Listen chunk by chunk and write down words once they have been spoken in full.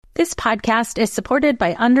This podcast is supported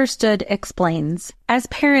by Understood Explains. As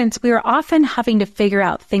parents, we are often having to figure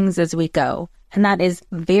out things as we go, and that is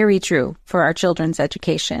very true for our children's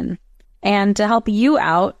education. And to help you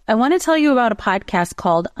out, I want to tell you about a podcast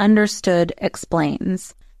called Understood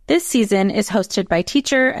Explains. This season is hosted by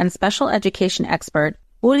teacher and special education expert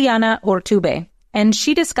Juliana Urtubey, and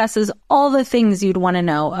she discusses all the things you'd want to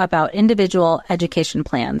know about individual education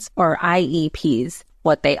plans, or IEPs,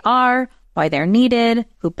 what they are, why they're needed,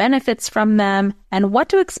 who benefits from them, and what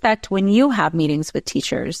to expect when you have meetings with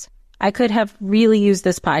teachers. I could have really used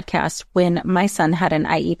this podcast when my son had an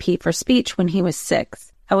IEP for speech when he was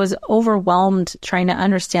 6. I was overwhelmed trying to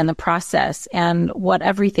understand the process and what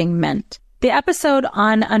everything meant. The episode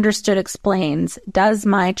on Understood Explains, Does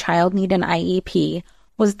My Child Need an IEP?,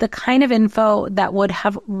 was the kind of info that would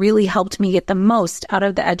have really helped me get the most out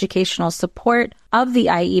of the educational support of the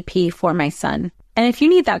IEP for my son. And if you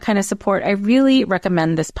need that kind of support, I really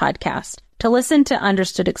recommend this podcast. To listen to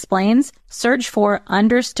Understood Explains, search for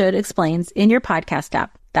Understood Explains in your podcast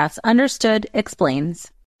app. That's Understood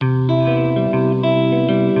Explains.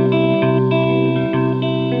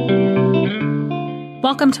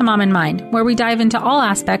 Welcome to Mom in Mind, where we dive into all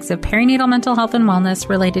aspects of perinatal mental health and wellness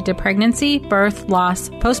related to pregnancy, birth, loss,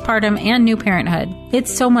 postpartum, and new parenthood.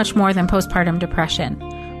 It's so much more than postpartum depression.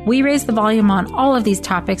 We raise the volume on all of these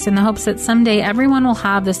topics in the hopes that someday everyone will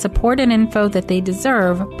have the support and info that they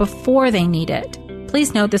deserve before they need it.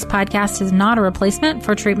 Please note this podcast is not a replacement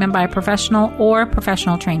for treatment by a professional or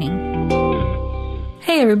professional training.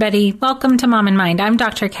 Hey everybody, welcome to Mom in Mind. I'm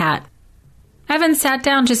Dr. Kat. I haven't sat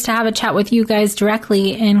down just to have a chat with you guys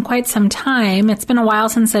directly in quite some time. It's been a while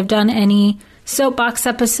since I've done any soapbox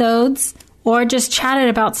episodes or just chatted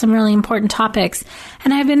about some really important topics.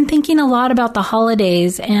 And I've been thinking a lot about the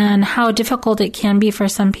holidays and how difficult it can be for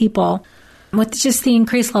some people with just the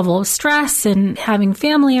increased level of stress and having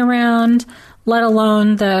family around, let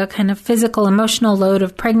alone the kind of physical, emotional load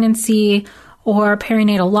of pregnancy or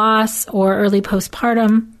perinatal loss or early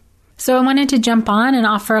postpartum. So I wanted to jump on and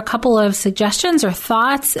offer a couple of suggestions or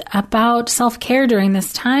thoughts about self-care during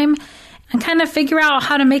this time and kind of figure out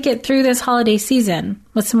how to make it through this holiday season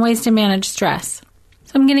with some ways to manage stress.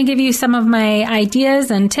 So I'm going to give you some of my ideas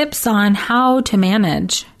and tips on how to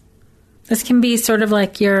manage. This can be sort of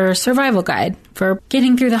like your survival guide for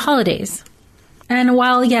getting through the holidays. And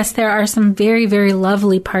while, yes, there are some very, very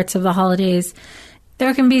lovely parts of the holidays,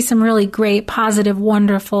 there can be some really great, positive,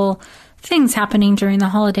 wonderful things happening during the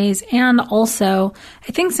holidays. And also,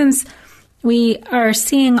 I think since we are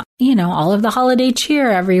seeing, all of the holiday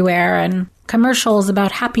cheer everywhere and commercials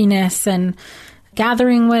about happiness and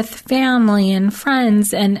gathering with family and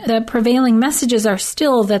friends, and the prevailing messages are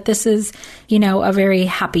still that this is, a very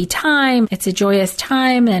happy time. It's a joyous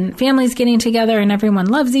time and families getting together and everyone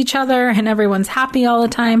loves each other and everyone's happy all the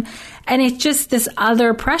time. And it's just this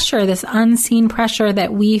other pressure, this unseen pressure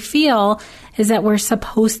that we feel is that we're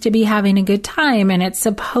supposed to be having a good time, and it's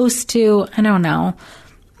supposed to,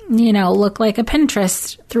 look like a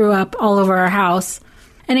Pinterest threw up all over our house.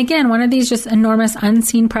 And again, one of these just enormous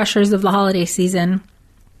unseen pressures of the holiday season,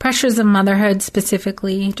 pressures of motherhood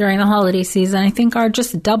specifically during the holiday season, I think are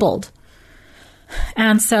just doubled.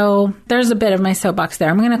 And so there's a bit of my soapbox there.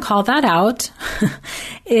 I'm going to call that out.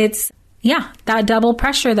 It's, that double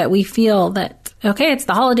pressure that we feel that, okay, it's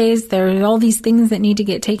the holidays. There are all these things that need to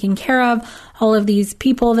get taken care of, all of these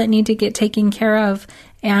people that need to get taken care of.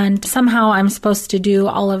 And somehow I'm supposed to do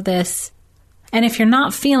all of this. And if you're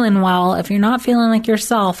not feeling well, if you're not feeling like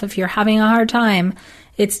yourself, if you're having a hard time,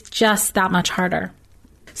 it's just that much harder.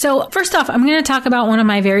 So first off, I'm going to talk about one of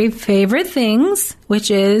my very favorite things,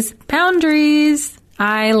 which is boundaries.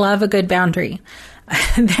 I love a good boundary.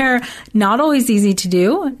 They're not always easy to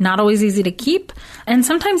do, not always easy to keep, and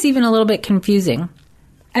sometimes even a little bit confusing.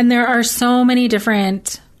 And there are so many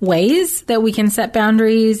different ways that we can set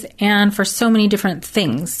boundaries and for so many different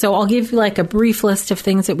things. So I'll give you like a brief list of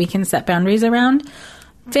things that we can set boundaries around.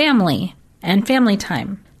 Family and family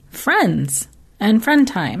time, friends and friend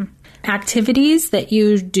time, activities that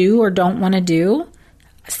you do or don't want to do,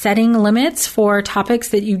 setting limits for topics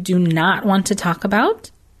that you do not want to talk about,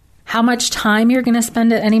 how much time you're going to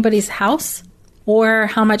spend at anybody's house, or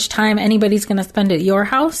how much time anybody's going to spend at your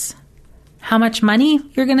house, how much money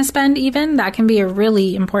you're going to spend even. That can be a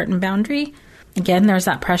really important boundary. Again, there's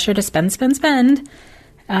that pressure to spend,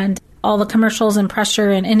 and all the commercials and pressure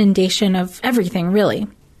and inundation of everything, really.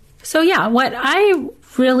 So what I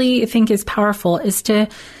really think is powerful is to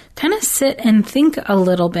kind of sit and think a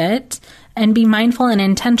little bit and be mindful and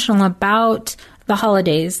intentional about the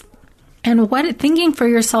holidays and thinking for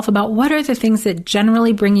yourself about what are the things that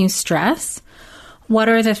generally bring you stress. What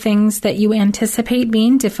are the things that you anticipate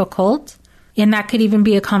being difficult? And that could even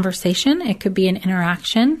be a conversation. It could be an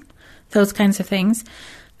interaction, those kinds of things.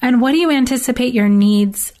 And what do you anticipate your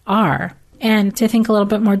needs are? And to think a little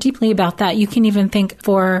bit more deeply about that, you can even think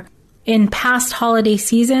for in past holiday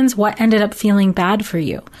seasons, what ended up feeling bad for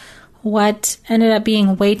you? What ended up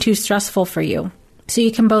being way too stressful for you? So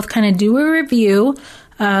you can both kind of do a review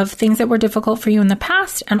of things that were difficult for you in the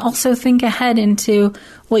past and also think ahead into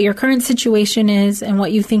what your current situation is and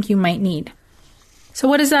what you think you might need. So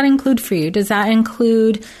what does that include for you? Does that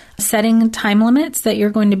include setting time limits that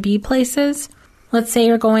you're going to be places? Let's say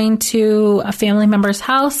you're going to a family member's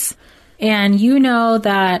house and you know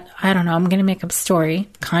that, I don't know, I'm going to make up a story,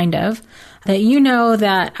 kind of, that you know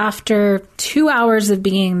that after 2 hours of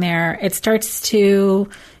being there, it starts to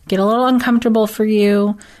get a little uncomfortable for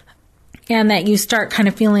you and that you start kind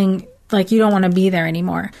of feeling like you don't want to be there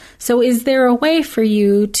anymore. So is there a way for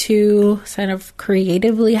you to kind of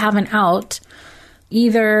creatively have an out,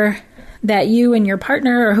 either that you and your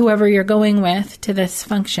partner or whoever you're going with to this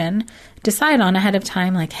function decide on ahead of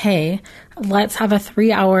time, like, hey, let's have a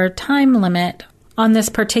 3-hour time limit on this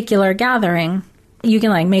particular gathering. You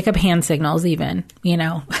can like make up hand signals even,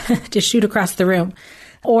 just shoot across the room.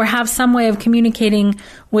 Or have some way of communicating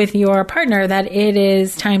with your partner that it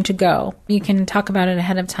is time to go. You can talk about it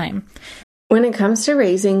ahead of time. When it comes to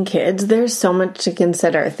raising kids, there's so much to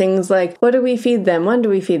consider. Things like, what do we feed them? When do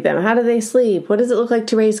we feed them? How do they sleep? What does it look like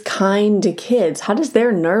to raise kind kids? How does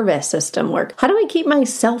their nervous system work? How do I keep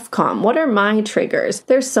myself calm? What are my triggers?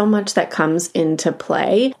 There's so much that comes into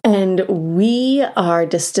play, and we are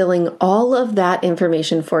distilling all of that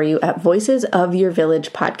information for you at Voices of Your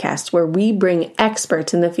Village podcast, where we bring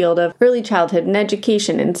experts in the field of early childhood and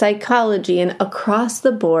education and psychology and across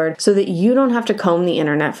the board so that you don't have to comb the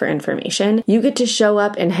internet for information. You get to show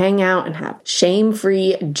up and hang out and have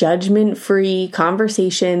shame-free, judgment-free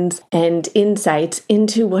conversations and insights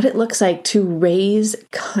into what it looks like to raise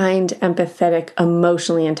kind, empathetic,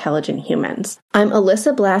 emotionally intelligent humans. I'm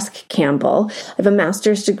Alyssa Blask Campbell. I have a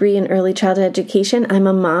master's degree in early childhood education. I'm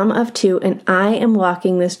a mom of 2, and I am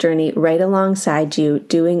walking this journey right alongside you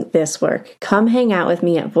doing this work. Come hang out with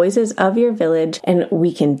me at Voices of Your Village, and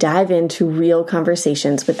we can dive into real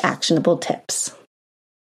conversations with actionable tips.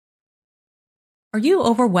 Are you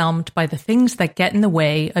overwhelmed by the things that get in the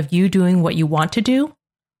way of you doing what you want to do?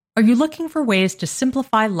 Are you looking for ways to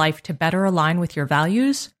simplify life to better align with your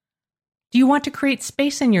values? Do you want to create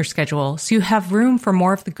space in your schedule so you have room for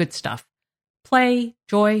more of the good stuff? Play,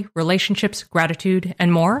 joy, relationships, gratitude,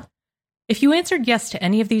 and more? If you answered yes to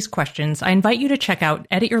any of these questions, I invite you to check out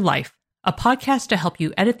Edit Your Life, a podcast to help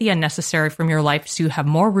you edit the unnecessary from your life so you have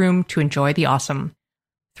more room to enjoy the awesome.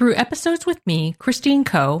 Through episodes with me, Christine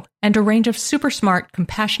Coe, and a range of super smart,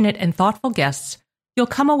 compassionate, and thoughtful guests, you'll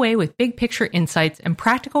come away with big picture insights and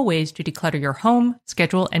practical ways to declutter your home,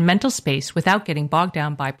 schedule, and mental space without getting bogged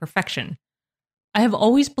down by perfection. I have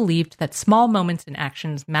always believed that small moments and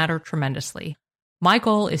actions matter tremendously. My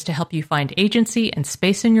goal is to help you find agency and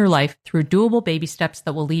space in your life through doable baby steps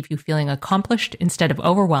that will leave you feeling accomplished instead of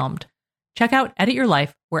overwhelmed. Check out Edit Your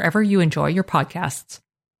Life wherever you enjoy your podcasts.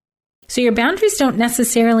 So your boundaries don't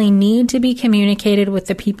necessarily need to be communicated with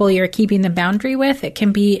the people you're keeping the boundary with. It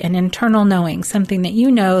can be an internal knowing, something that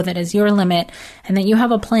you know that is your limit and that you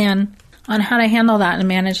have a plan on how to handle that and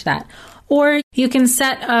manage that. Or you can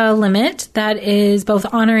set a limit that is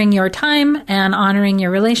both honoring your time and honoring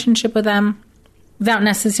your relationship with them without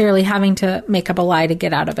necessarily having to make up a lie to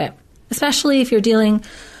get out of it. Especially if you're dealing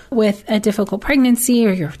with a difficult pregnancy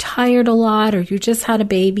or you're tired a lot or you just had a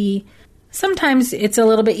baby. Sometimes it's a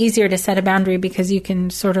little bit easier to set a boundary because you can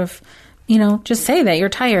sort of, just say that you're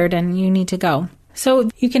tired and you need to go. So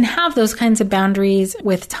you can have those kinds of boundaries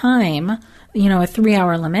with time, a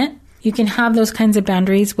 3-hour limit. You can have those kinds of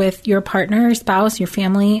boundaries with your partner, spouse, your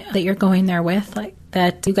family that you're going there with, like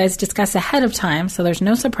that you guys discuss ahead of time so there's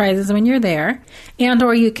no surprises when you're there. And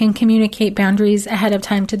or you can communicate boundaries ahead of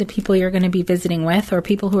time to the people you're going to be visiting with or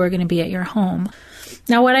people who are going to be at your home.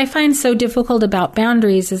 Now, what I find so difficult about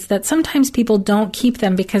boundaries is that sometimes people don't keep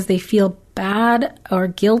them because they feel bad or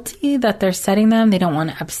guilty that they're setting them. They don't want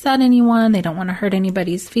to upset anyone. They don't want to hurt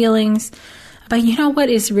anybody's feelings. But you know what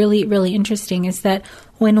is really, really interesting is that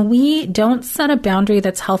when we don't set a boundary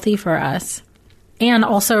that's healthy for us and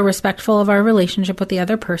also respectful of our relationship with the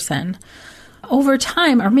other person, over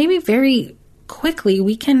time, or maybe very quickly,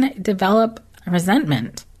 we can develop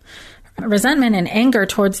resentment and anger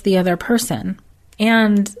towards the other person.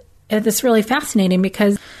 And it's really fascinating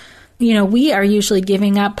because, we are usually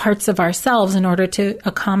giving up parts of ourselves in order to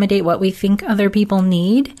accommodate what we think other people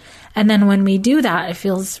need. And then when we do that, it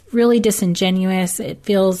feels really disingenuous. It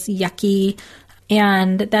feels yucky.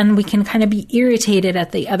 And then we can kind of be irritated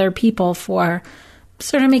at the other people for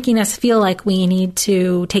sort of making us feel like we need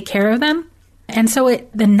to take care of them. And so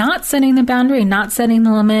the not setting the boundary, not setting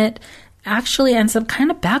the limit actually ends up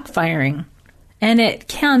kind of backfiring. And it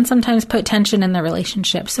can sometimes put tension in the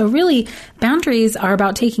relationship. So really, boundaries are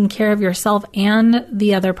about taking care of yourself and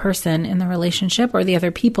the other person in the relationship or the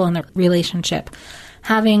other people in the relationship.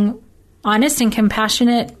 Having honest and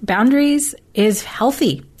compassionate boundaries is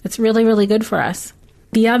healthy. It's really, really good for us.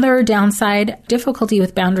 The other downside difficulty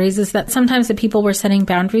with boundaries is that sometimes the people we're setting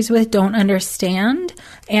boundaries with don't understand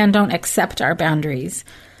and don't accept our boundaries,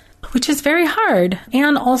 which is very hard.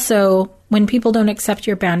 And also, when people don't accept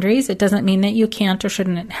your boundaries, it doesn't mean that you can't or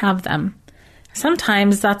shouldn't have them.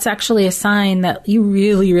 Sometimes that's actually a sign that you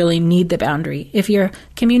really, really need the boundary. If you're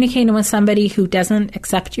communicating with somebody who doesn't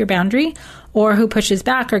accept your boundary or who pushes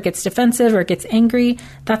back or gets defensive or gets angry,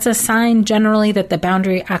 that's a sign generally that the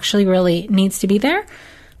boundary actually really needs to be there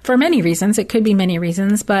for many reasons. It could be many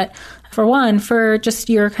reasons, but for one, for just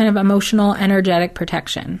your kind of emotional, energetic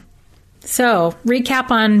protection. So, recap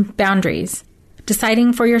on boundaries.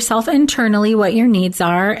 Deciding for yourself internally what your needs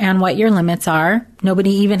are and what your limits are. Nobody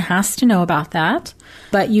even has to know about that,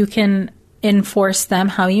 but you can enforce them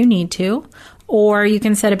how you need to. Or you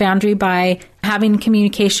can set a boundary by having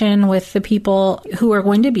communication with the people who are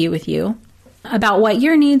going to be with you about what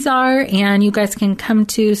your needs are, and you guys can come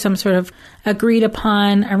to some sort of agreed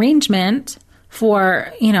upon arrangement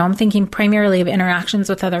for, I'm thinking primarily of interactions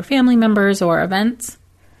with other family members or events.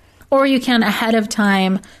 Or you can, ahead of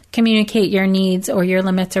time, communicate your needs or your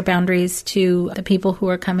limits or boundaries to the people who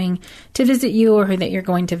are coming to visit you or who that you're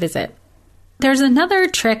going to visit. There's another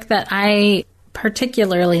trick that I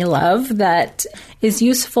particularly love that is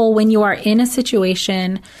useful when you are in a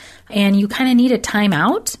situation and you kind of need a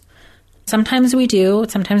timeout. Sometimes we do.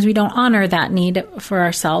 Sometimes we don't honor that need for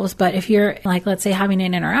ourselves. But if you're, like, let's say, having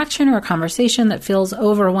an interaction or a conversation that feels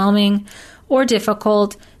overwhelming or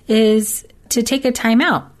difficult, is to take a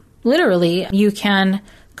timeout. Literally, you can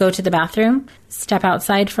go to the bathroom, step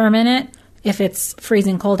outside for a minute. If it's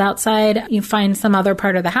freezing cold outside, you find some other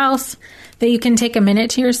part of the house that you can take a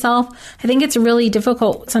minute to yourself. I think it's really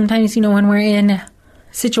difficult sometimes, when we're in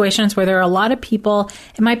situations where there are a lot of people,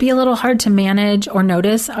 it might be a little hard to manage or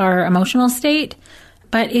notice our emotional state.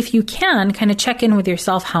 But if you can kind of check in with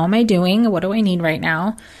yourself, how am I doing? What do I need right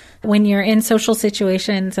now? When you're in social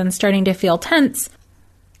situations and starting to feel tense,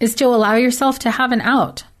 is to allow yourself to have an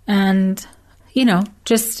out. And,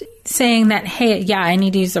 just saying that, hey, yeah, I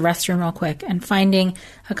need to use the restroom real quick, and finding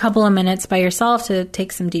a couple of minutes by yourself to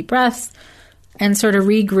take some deep breaths and sort of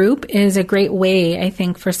regroup is a great way, I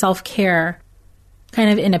think, for self-care kind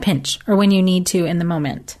of in a pinch or when you need to in the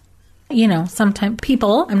moment. Sometimes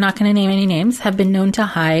people, I'm not going to name any names, have been known to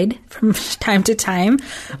hide from time to time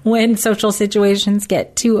when social situations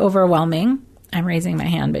get too overwhelming. I'm raising my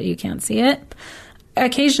hand, but you can't see it.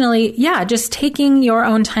 Occasionally, just taking your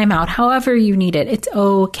own time out, however you need it. It's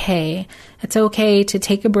okay. It's okay to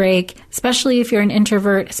take a break, especially if you're an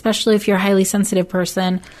introvert, especially if you're a highly sensitive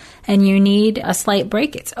person and you need a slight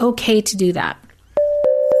break. It's okay to do that.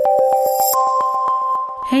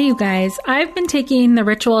 Hey, you guys, I've been taking the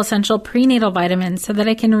Ritual Essential Prenatal Vitamins so that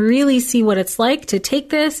I can really see what it's like to take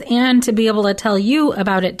this and to be able to tell you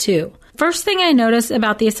about it too. First thing I noticed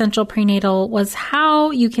about the Essential Prenatal was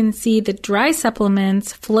how you can see the dry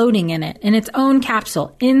supplements floating in it, in its own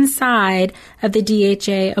capsule, inside of the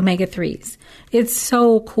DHA omega-3s. It's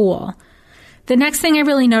so cool. The next thing I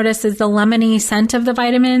really noticed is the lemony scent of the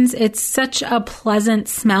vitamins. It's such a pleasant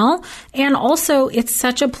smell, and also it's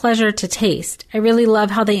such a pleasure to taste. I really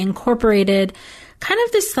love how they incorporated kind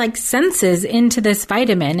of this senses into this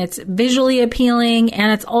vitamin. It's visually appealing,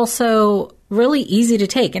 and it's also really easy to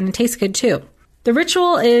take, and it tastes good too. The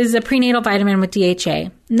Ritual is a prenatal vitamin with DHA.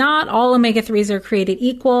 Not all omega-3s are created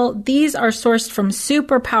equal. These are sourced from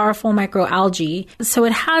super powerful microalgae, so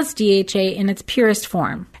it has DHA in its purest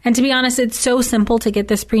form. And to be honest, it's so simple to get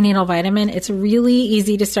this prenatal vitamin. It's really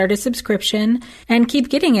easy to start a subscription and keep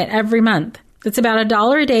getting it every month. It's about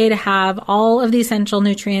 $1 a day to have all of the essential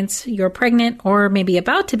nutrients your pregnant or maybe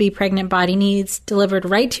about to be pregnant body needs delivered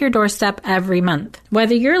right to your doorstep every month.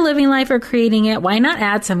 Whether you're living life or creating it, why not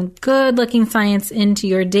add some good-looking science into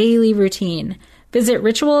your daily routine? Visit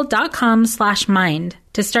ritual.com/mind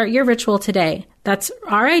to start your ritual today. That's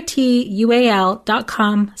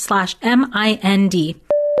ritual.com/MIND.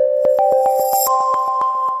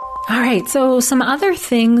 All right, so some other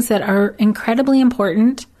things that are incredibly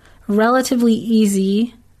important, relatively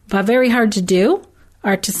easy, but very hard to do,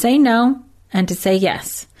 are to say no and to say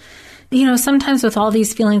yes. Sometimes with all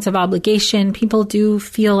these feelings of obligation, people do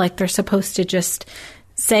feel like they're supposed to just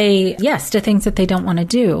say yes to things that they don't want to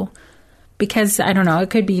do. Because, I don't know, it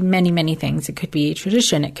could be many, many things. It could be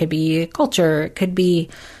tradition. It could be culture. It could be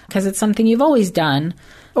because it's something you've always done.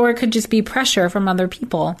 Or it could just be pressure from other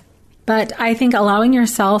people. But I think allowing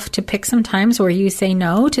yourself to pick some times where you say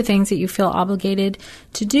no to things that you feel obligated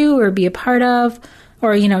to do or be a part of,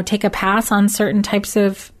 or, take a pass on certain types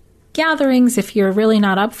of gatherings if you're really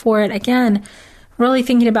not up for it. Again, really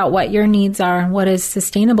thinking about what your needs are and what is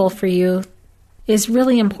sustainable for you is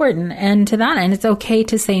really important. And to that end, it's okay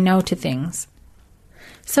to say no to things.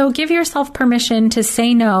 So give yourself permission to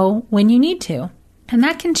say no when you need to. And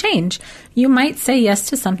that can change. You might say yes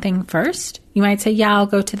to something first. You might say, yeah, I'll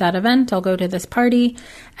go to that event. I'll go to this party.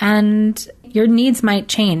 And your needs might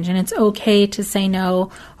change. And it's okay to say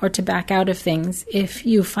no or to back out of things if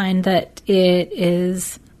you find that it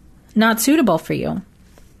is not suitable for you.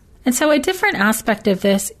 And so a different aspect of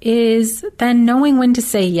this is then knowing when to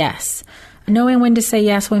say yes. Knowing when to say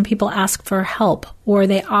yes when people ask for help or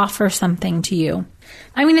they offer something to you.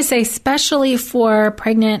 I'm going to say especially for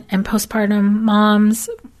pregnant and postpartum moms,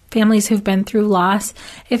 families who've been through loss,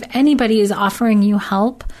 if anybody is offering you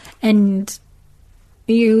help and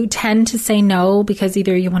you tend to say no because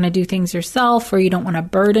either you want to do things yourself or you don't want to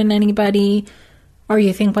burden anybody or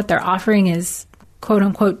you think what they're offering is quote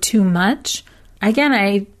unquote too much. Again,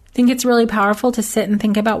 I think it's really powerful to sit and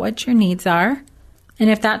think about what your needs are. And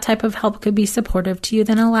if that type of help could be supportive to you,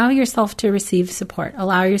 then allow yourself to receive support.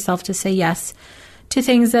 Allow yourself to say yes to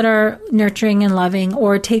things that are nurturing and loving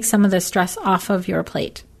or take some of the stress off of your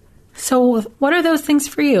plate. So what are those things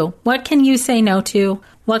for you? What can you say no to?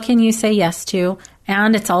 What can you say yes to?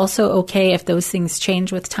 And it's also okay if those things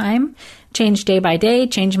change with time, change day by day,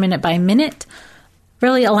 change minute by minute.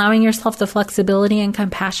 Really allowing yourself the flexibility and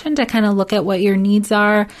compassion to kind of look at what your needs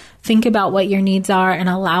are, think about what your needs are, and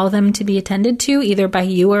allow them to be attended to either by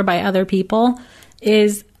you or by other people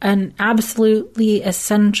is an absolutely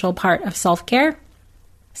essential part of self-care.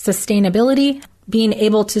 Sustainability, being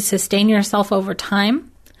able to sustain yourself over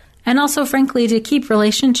time, and also, frankly, to keep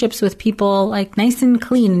relationships with people like nice and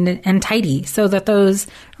clean and tidy so that those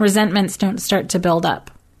resentments don't start to build up.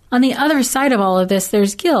 On the other side of all of this,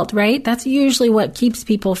 there's guilt, right? That's usually what keeps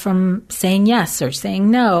people from saying yes or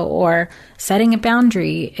saying no or setting a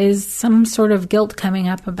boundary is some sort of guilt coming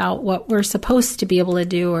up about what we're supposed to be able to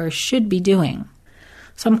do or should be doing.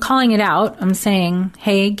 So I'm calling it out. I'm saying,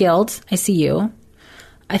 hey, guilt, I see you.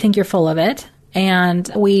 I think you're full of it. And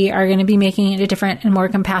we are going to be making it a different and more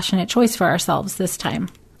compassionate choice for ourselves this time.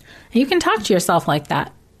 And you can talk to yourself like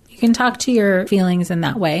that. You can talk to your feelings in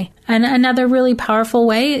that way. And another really powerful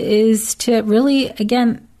way is to really,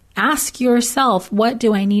 again, ask yourself, what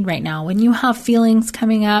do I need right now? When you have feelings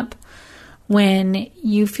coming up, when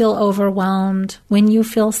you feel overwhelmed, when you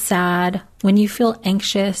feel sad, when you feel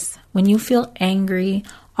anxious, when you feel angry,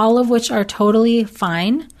 all of which are totally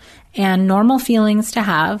fine and normal feelings to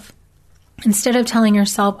have, instead of telling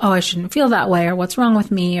yourself, oh, I shouldn't feel that way, or what's wrong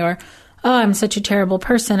with me, or, oh, I'm such a terrible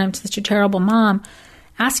person, I'm such a terrible mom,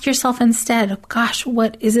 ask yourself instead, gosh,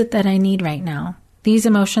 what is it that I need right now? These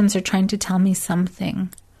emotions are trying to tell me something.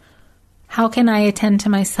 How can I attend to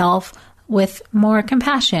myself with more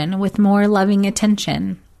compassion, with more loving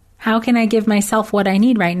attention? How can I give myself what I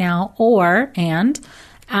need right now, and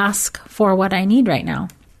ask for what I need right now?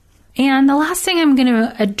 And the last thing I'm going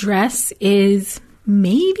to address is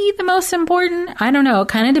maybe the most important. I don't know. It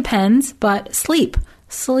kind of depends, but sleep.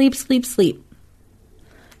 Sleep, sleep, sleep.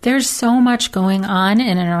 There's so much going on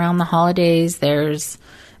in and around the holidays. There's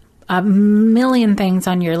a million things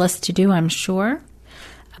on your list to do, I'm sure.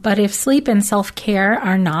 But if sleep and self-care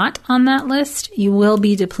are not on that list, you will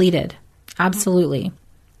be depleted. Absolutely.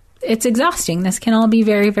 It's exhausting. This can all be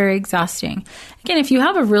very, very exhausting. Again, if you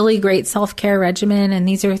have a really great self-care regimen and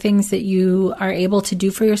these are things that you are able to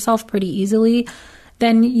do for yourself pretty easily,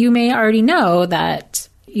 then you may already know that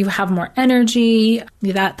you have more energy,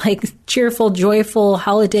 that cheerful, joyful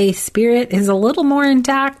holiday spirit is a little more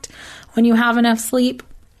intact when you have enough sleep.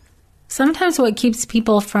 Sometimes what keeps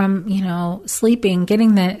people from, sleeping,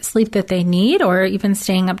 getting the sleep that they need, or even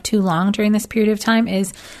staying up too long during this period of time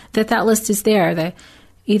is that list is there.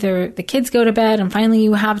 Either the kids go to bed and finally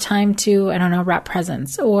you have time to, wrap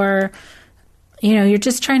presents, or, you're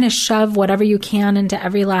just trying to shove whatever you can into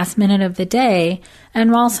every last minute of the day.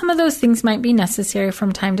 And while some of those things might be necessary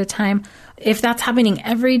from time to time, if that's happening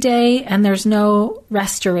every day and there's no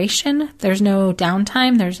restoration, there's no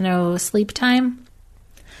downtime, there's no sleep time,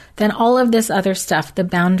 then all of this other stuff, the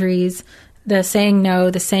boundaries, the saying no,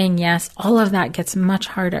 the saying yes, all of that gets much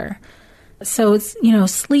harder. So it's,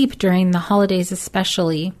 sleep during the holidays,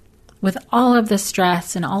 especially with all of the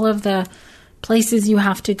stress and all of the places you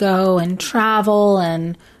have to go and travel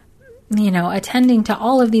and, attending to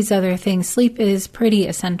all of these other things, sleep is pretty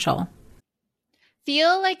essential.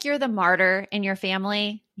 Feel like you're the martyr in your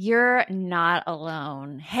family? You're not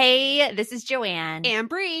alone. Hey, this is Joanne. And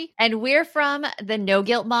Bree. And we're from the No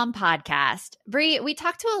Guilt Mom podcast. Bree, we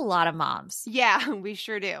talk to a lot of moms. Yeah, we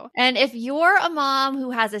sure do. And if you're a mom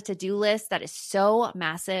who has a to-do list that is so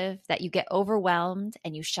massive that you get overwhelmed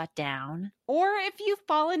and you shut down, or if you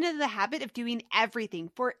fall into the habit of doing everything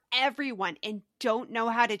for everyone and don't know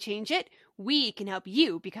how to change it, we can help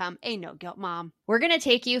you become a no-guilt mom. we're going to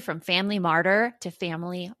take you from family martyr to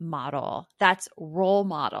family model. That's role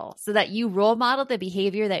model, so that you role model the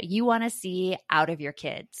behavior that you want to see out of your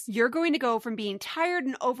kids. You're going to go from being tired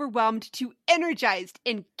and overwhelmed to energized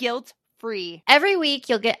and guilt-free. Every week,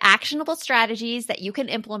 you'll get actionable strategies that you can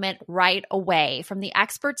implement right away from the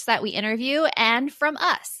experts that we interview and from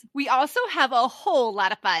us. We also have a whole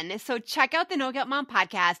lot of fun, so check out the No Guilt Mom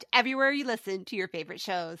podcast everywhere you listen to your favorite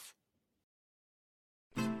shows.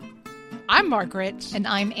 I'm Margaret. And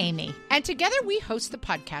I'm Amy. And together we host the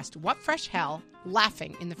podcast, What Fresh Hell?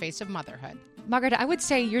 Laughing in the Face of Motherhood. Margaret, I would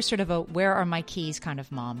say you're sort of a where are my keys kind of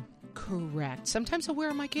mom. Correct. Sometimes a where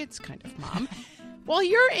are my kids kind of mom. Well,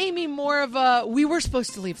 you're, Amy, more of a we were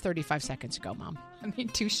supposed to leave 35 seconds ago, mom. I mean,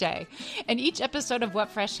 touche. In each episode of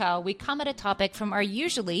What Fresh Hell, we come at a topic from our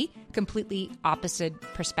usually completely opposite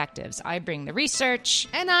perspectives. I bring the research.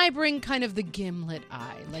 And I bring kind of the gimlet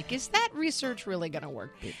eye. Like, is that research really going to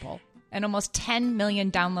work, people? And almost 10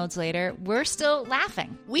 million downloads later, we're still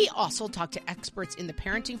laughing. We also talk to experts in the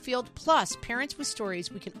parenting field, plus parents with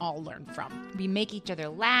stories we can all learn from. We make each other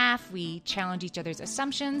laugh, we challenge each other's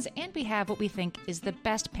assumptions, and we have what we think is the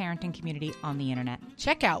best parenting community on the internet.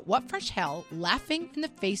 Check out What Fresh Hell? Laughing in the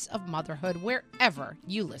Face of Motherhood wherever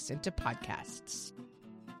you listen to podcasts.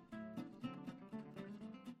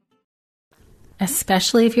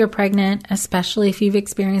 Especially if you're pregnant, especially if you've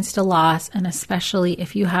experienced a loss, and especially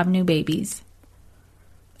if you have new babies.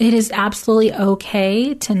 It is absolutely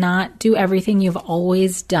okay to not do everything you've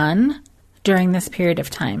always done during this period of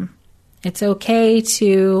time. It's okay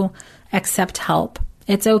to accept help.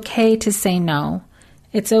 It's okay to say no.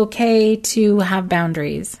 It's okay to have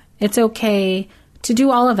boundaries. It's okay to do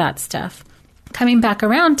all of that stuff. Coming back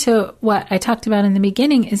around to what I talked about in the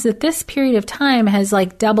beginning is that this period of time has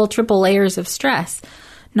like double, triple layers of stress.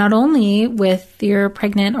 Not only with your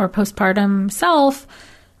pregnant or postpartum self,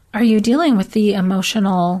 are you dealing with the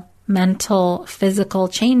emotional, mental, physical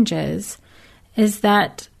changes? Is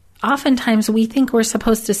that oftentimes we think we're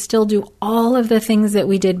supposed to still do all of the things that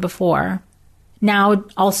we did before, now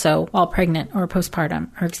also while pregnant or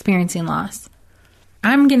postpartum or experiencing loss.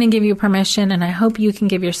 I'm going to give you permission, and I hope you can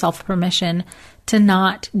give yourself permission to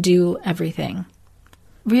not do everything.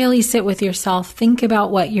 Really sit with yourself. Think about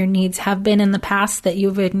what your needs have been in the past that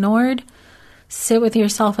you've ignored. Sit with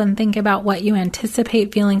yourself and think about what you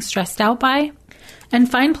anticipate feeling stressed out by. And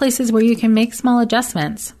find places where you can make small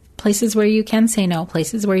adjustments. Places where you can say no.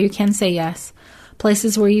 Places where you can say yes.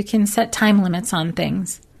 Places where you can set time limits on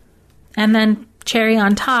things. And then cherry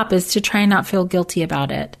on top is to try and not feel guilty about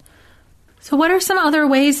it. So what are some other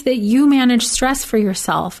ways that you manage stress for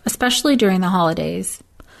yourself, especially during the holidays?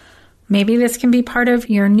 Maybe this can be part of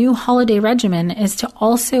your new holiday regimen, is to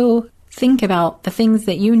also think about the things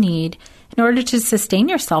that you need in order to sustain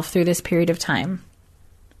yourself through this period of time.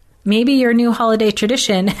 Maybe your new holiday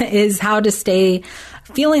tradition is how to stay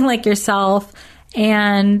feeling like yourself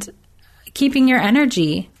and keeping your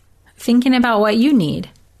energy, thinking about what you need.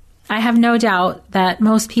 I have no doubt that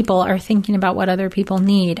most people are thinking about what other people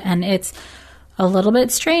need, and it's a little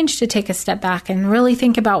bit strange to take a step back and really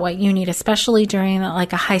think about what you need, especially during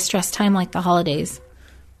like a high stress time like the holidays.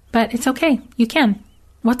 But it's okay. You can.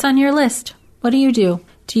 What's on your list? What do you do?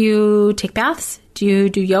 Do you take baths? Do you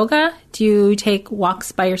do yoga? Do you take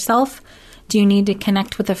walks by yourself? Do you need to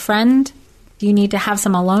connect with a friend? Do you need to have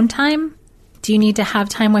some alone time? Do you need to have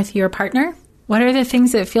time with your partner? What are the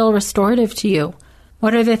things that feel restorative to you?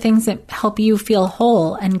 What are the things that help you feel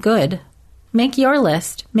whole and good? Make your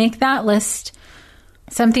list. Make that list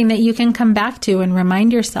something that you can come back to and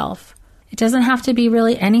remind yourself. It doesn't have to be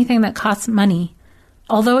really anything that costs money,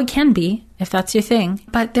 although it can be if that's your thing.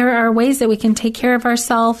 But there are ways that we can take care of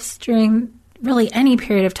ourselves during really any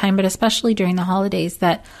period of time, but especially during the holidays,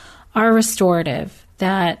 that are restorative,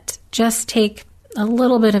 that just take a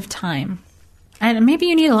little bit of time. And maybe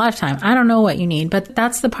you need a lot of time. I don't know what you need, but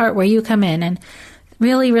that's the part where you come in and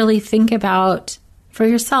really, really think about for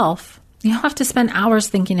yourself. You don't have to spend hours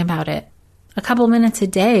thinking about it. A couple minutes a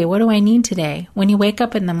day. What do I need today? When you wake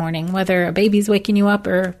up in the morning, whether a baby's waking you up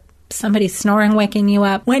or somebody's snoring, waking you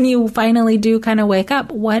up. When you finally do kind of wake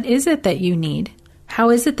up, what is it that you need? How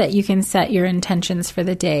is it that you can set your intentions for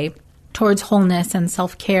the day towards wholeness and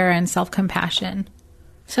self-care and self-compassion?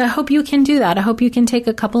 So I hope you can do that. I hope you can take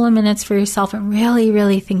a couple of minutes for yourself and really,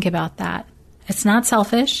 really think about that. It's not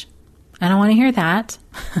selfish. I don't want to hear that.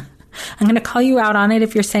 I'm going to call you out on it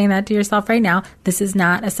if you're saying that to yourself right now. This is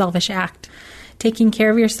not a selfish act. Taking care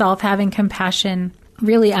of yourself, having compassion,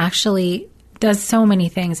 really actually does so many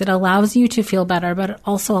things. It allows you to feel better, but it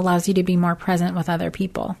also allows you to be more present with other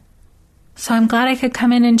people. So I'm glad I could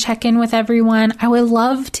come in and check in with everyone. I would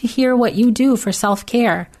love to hear what you do for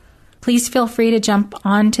self-care. Please feel free to jump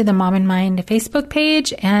onto the Mom and Mind Facebook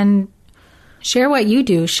page and share what you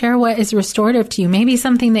do. Share what is restorative to you. Maybe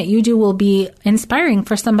something that you do will be inspiring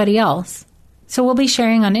for somebody else. So we'll be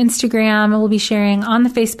sharing on Instagram. We'll be sharing on the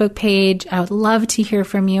Facebook page. I would love to hear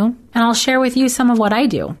from you. And I'll share with you some of what I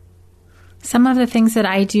do. Some of the things that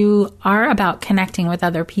I do are about connecting with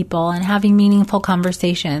other people and having meaningful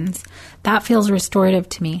conversations. That feels restorative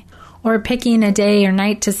to me. Or picking a day or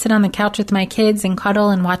night to sit on the couch with my kids and cuddle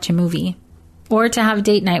and watch a movie. Or to have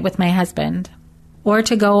date night with my husband. Or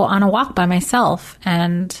to go on a walk by myself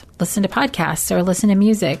and listen to podcasts or listen to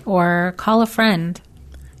music or call a friend.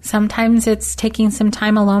 Sometimes it's taking some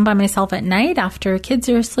time alone by myself at night after kids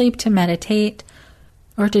are asleep to meditate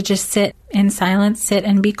or to just sit in silence, sit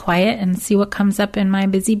and be quiet and see what comes up in my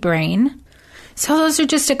busy brain. So those are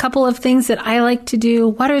just a couple of things that I like to do.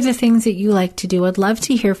 What are the things that you like to do? I'd love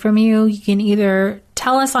to hear from you. You can either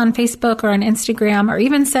tell us on Facebook or on Instagram or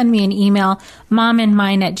even send me an email,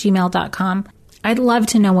 momandmind@gmail.com. I'd love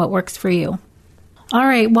to know what works for you. All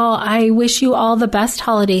right. Well, I wish you all the best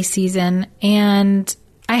holiday season, and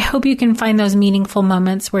I hope you can find those meaningful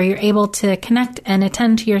moments where you're able to connect and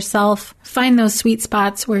attend to yourself, find those sweet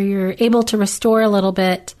spots where you're able to restore a little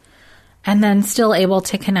bit, and then still able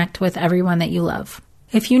to connect with everyone that you love.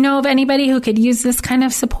 If you know of anybody who could use this kind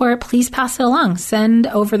of support, please pass it along. Send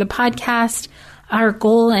over the podcast. Our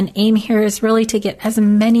goal and aim here is really to get as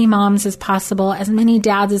many moms as possible, as many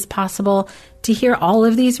dads as possible, to hear all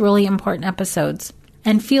of these really important episodes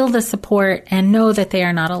and feel the support and know that they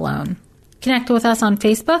are not alone. Connect with us on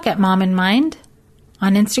Facebook at Mom and Mind,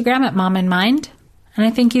 on Instagram at Mom and Mind, and I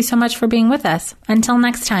thank you so much for being with us. Until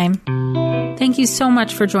next time, thank you so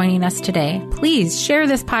much for joining us today. Please share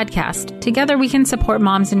this podcast. Together we can support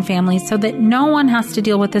moms and families so that no one has to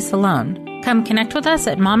deal with this alone. Come connect with us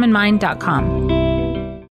at momandmind.com.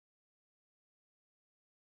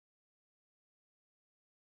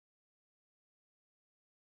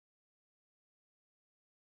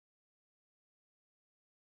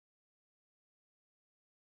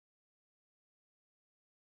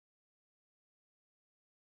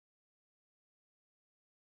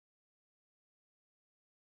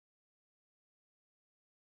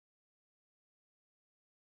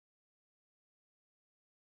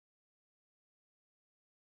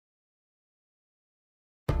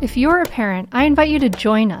 If you're a parent, I invite you to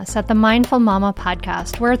join us at the Mindful Mama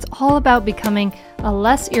podcast, where it's all about becoming a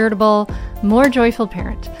less irritable, more joyful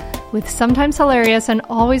parent. With sometimes hilarious and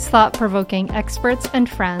always thought-provoking experts and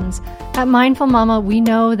friends, at Mindful Mama, we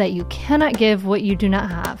know that you cannot give what you do not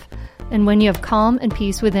have. And when you have calm and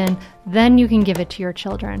peace within, then you can give it to your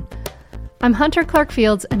children. I'm Hunter Clark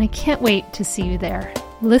Fields, and I can't wait to see you there.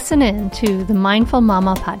 Listen in to the Mindful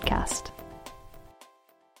Mama podcast.